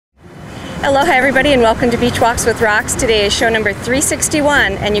Aloha everybody and welcome to Beach Walks with Rocks. Today is show number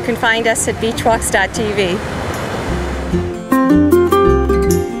 361 and you can find us at beachwalks.tv.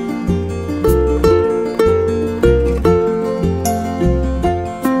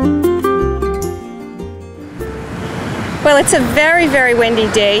 Well, it's a very, very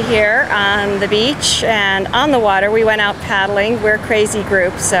windy day here on the beach and on the water. We went out paddling. We're a crazy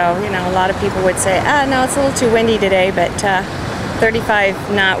group, so you know, a lot of people would say, no, it's a little too windy today, but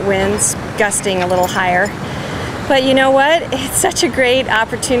 35 knot winds, gusting a little higher. But you know what? It's such a great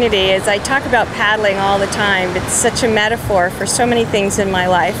opportunity. As I talk about paddling all the time, it's such a metaphor for so many things in my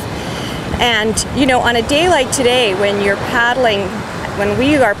life. And you know, on a day like today, when you're paddling, when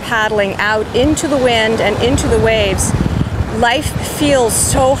we are paddling out into the wind and into the waves, life feels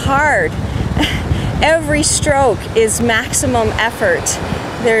so hard. Every stroke is maximum effort.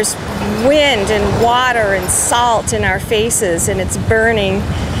 There's wind and water and salt in our faces and it's burning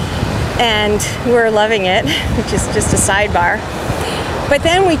and we're loving it, which is just a sidebar. But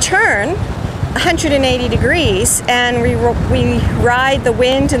then we turn 180 degrees and we ride the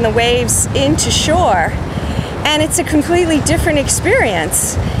wind and the waves into shore, and it's a completely different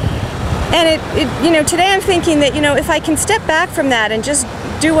experience. And you know, today I'm thinking that, you know, if I can step back from that and just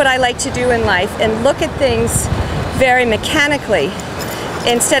do what I like to do in life and look at things very mechanically,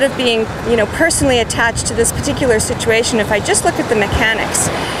 instead of being, you know, personally attached to this particular situation, if I just look at the mechanics.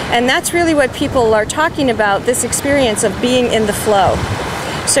 And that's really what people are talking about, this experience of being in the flow.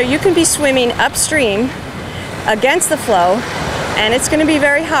 So you can be swimming upstream against the flow, and it's going to be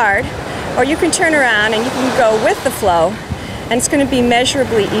very hard, or you can turn around and you can go with the flow, and it's going to be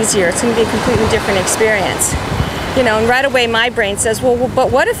measurably easier. It's going to be a completely different experience. You know, and right away my brain says, well,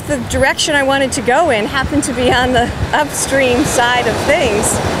 but what if the direction I wanted to go in happened to be on the upstream side of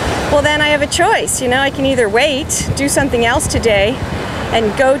things? Well, then I have a choice. You know, I can either wait, do something else today,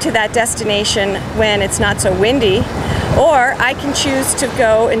 and go to that destination when it's not so windy, or I can choose to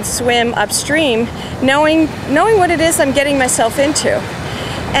go and swim upstream, knowing what it is I'm getting myself into.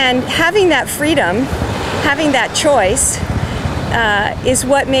 And having that freedom, having that choice, is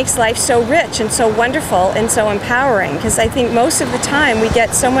what makes life so rich and so wonderful and so empowering, because I think most of the time we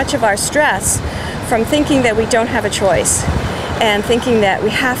get so much of our stress from thinking that we don't have a choice and thinking that we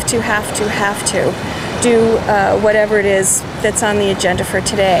have to do whatever it is that's on the agenda for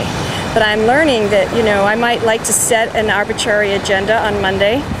today. But I'm learning that, you know, I might like to set an arbitrary agenda on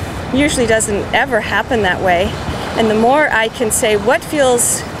Monday. Usually doesn't ever happen that way. And the more I can say what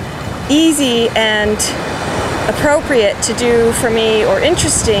feels easy and appropriate to do for me, or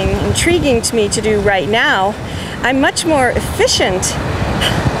interesting, intriguing to me to do right now, I'm much more efficient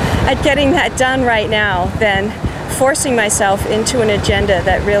at getting that done right now than forcing myself into an agenda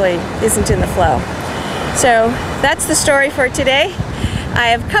that really isn't in the flow. So that's the story for today. I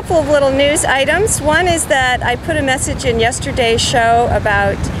have a couple of little news items. One is that I put a message in yesterday's show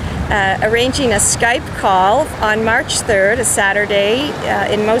about arranging a Skype call on March 3rd, a Saturday,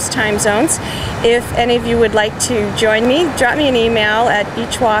 in most time zones. If any of you would like to join me, drop me an email at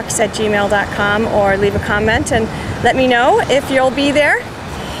beachwalks@gmail.com or leave a comment and let me know if you'll be there.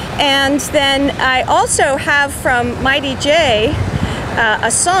 And then I also have from Mighty J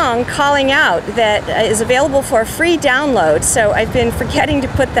a song, Calling Out, that is available for a free download. So I've been forgetting to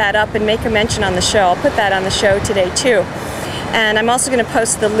put that up and make a mention on the show. I'll put that on the show today too. And I'm also going to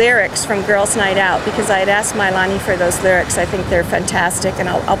post the lyrics from Girls Night Out, because I had asked Mailani for those lyrics. I think they're fantastic, and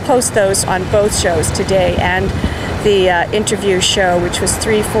I'll post those on both shows today and the interview show, which was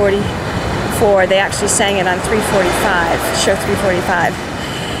 3:44. They actually sang it on 3:45, show 3:45.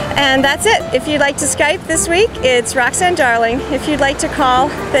 And that's it. If you'd like to Skype this week, it's Roxanne Darling. If you'd like to call,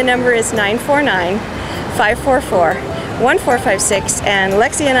 the number is 949-544-1456. And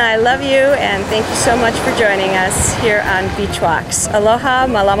Lexi and I love you, and thank you so much for joining us here on Beach Walks. Aloha,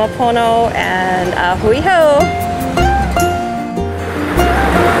 malama pono, and ahui ho!